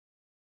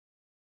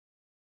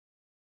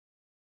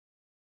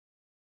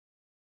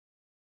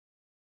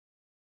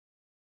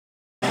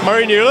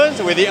Murray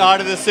Newlands with the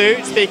Art of the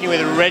Suit, speaking with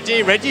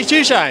Reggie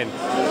Shoeshine.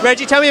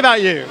 Reggie, tell me about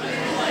you.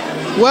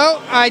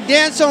 Well, I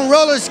dance on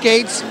roller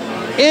skates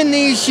in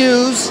these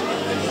shoes,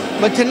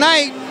 but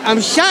tonight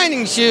I'm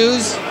shining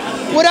shoes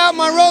without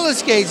my roller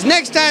skates.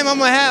 Next time I'm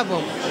gonna have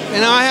them,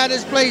 and I'll have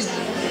this place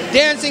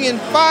dancing in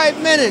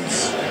 5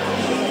 minutes.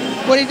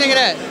 What do you think of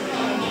that?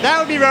 That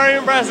would be very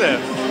impressive.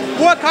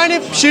 What kind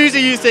of shoes are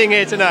you seeing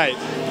here tonight?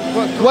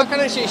 What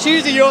kind of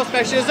shoes are your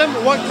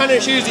specialism? What kind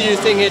of shoes are you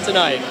seeing here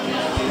tonight?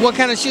 What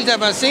kind of shoes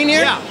have I seen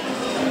here? Yeah.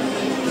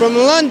 From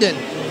London.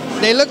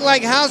 They look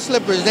like house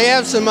slippers. They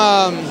have some,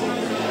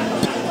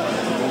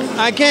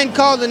 I can't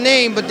call the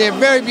name, but they're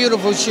very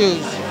beautiful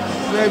shoes.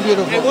 Very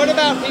beautiful. And what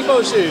about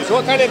people's shoes?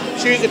 What kind of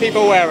shoes are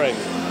people wearing?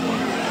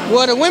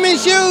 Well, the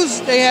women's shoes,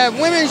 they have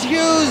women's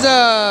shoes,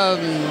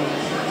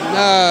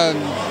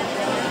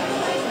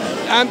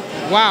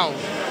 wow.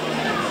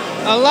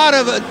 A lot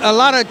of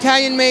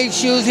Italian-made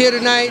shoes here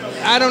tonight.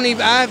 I've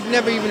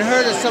never even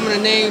heard of some of the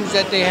names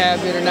that they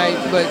have here tonight,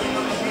 but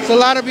it's a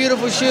lot of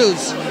beautiful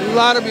shoes. A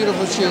lot of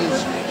beautiful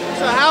shoes.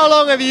 So how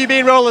long have you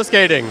been roller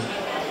skating?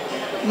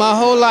 My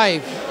whole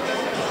life.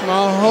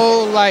 My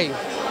whole life.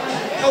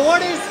 And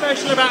what is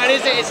special about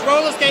it? It's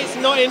roller skates,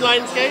 not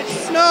inline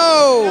skates?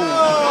 No.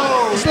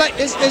 No.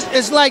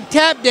 It's like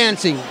tap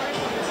dancing,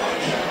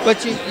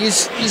 but you're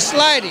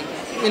sliding.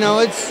 You know,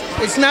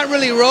 it's not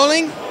really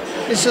rolling.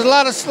 It's a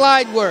lot of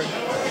slide work.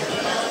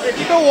 If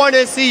people want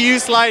to see you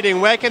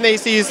sliding, where can they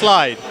see you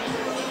slide?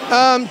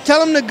 Tell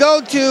them to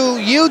go to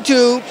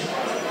YouTube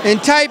and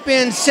type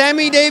in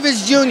Sammy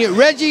Davis Jr.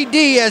 Reggie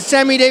D as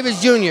Sammy Davis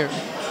Jr. Do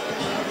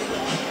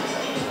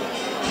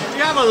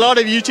you have a lot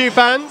of YouTube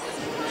fans?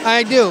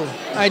 I do.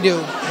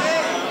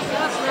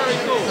 That's very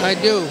cool. I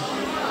do.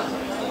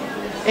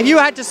 If you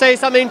had to say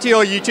something to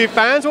your YouTube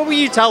fans, what would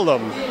you tell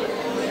them?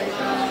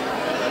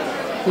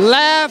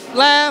 Laugh,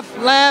 laugh,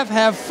 laugh,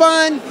 have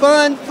fun,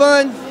 fun,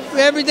 fun.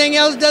 Everything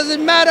else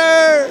doesn't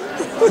matter.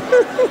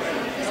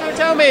 So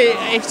tell me,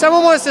 if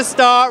someone wants to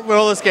start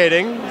roller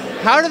skating,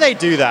 how do they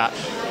do that?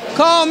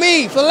 Call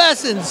me for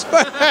lessons.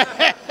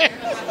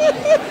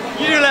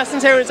 You do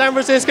lessons here in San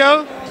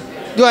Francisco?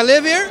 Do I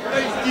live here?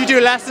 You do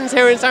lessons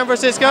here in San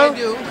Francisco? I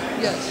do,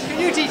 yes. Can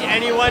you teach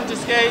anyone to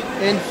skate?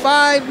 In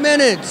 5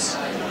 minutes.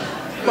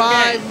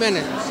 5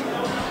 minutes.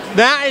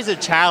 That is a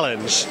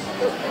challenge.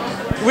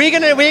 We're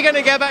gonna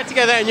get back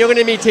together and you're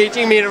gonna be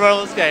teaching me to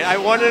roller skate. I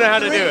want to know how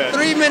to do it.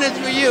 3 minutes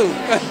for you.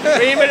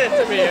 3 minutes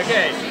for me,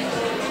 okay.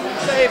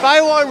 So if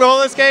I want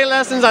roller skate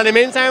lessons and I'm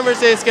in San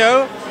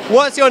Francisco,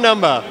 what's your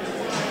number?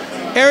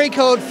 Area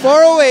code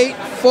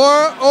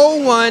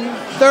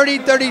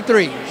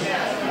 408-401-3033.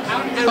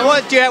 And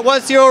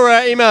what's your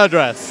email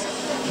address?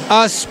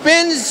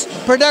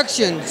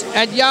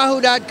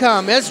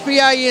 SpinzProductions@yahoo.com.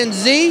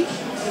 SPINZ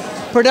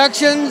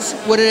Productions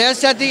with an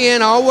S at the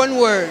end, all one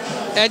word,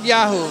 at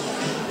Yahoo.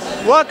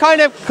 What kind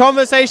of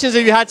conversations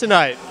have you had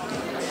tonight?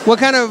 What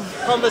kind of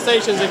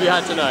conversations have you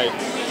had tonight?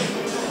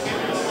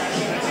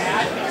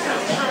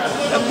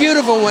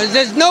 Beautiful ones.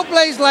 There's no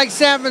place like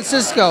San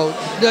Francisco.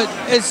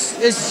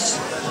 It's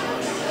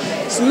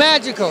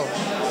magical.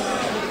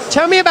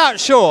 Tell me about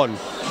Sean.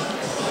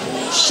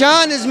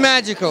 Sean is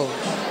magical.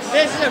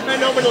 This is a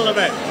phenomenal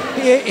event.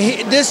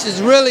 This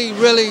is really,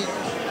 really,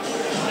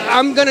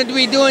 I'm going to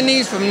be doing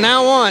these from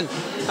now on.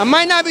 I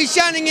might not be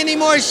shining any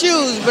more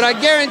shoes, but I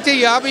guarantee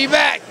you I'll be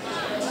back.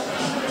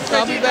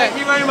 I'll be back. Thank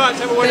you very much.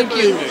 Have a wonderful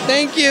evening.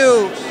 Thank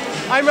you.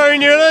 I'm Murray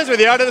Newlands with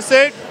the Art of the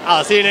Suit.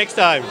 I'll see you next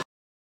time.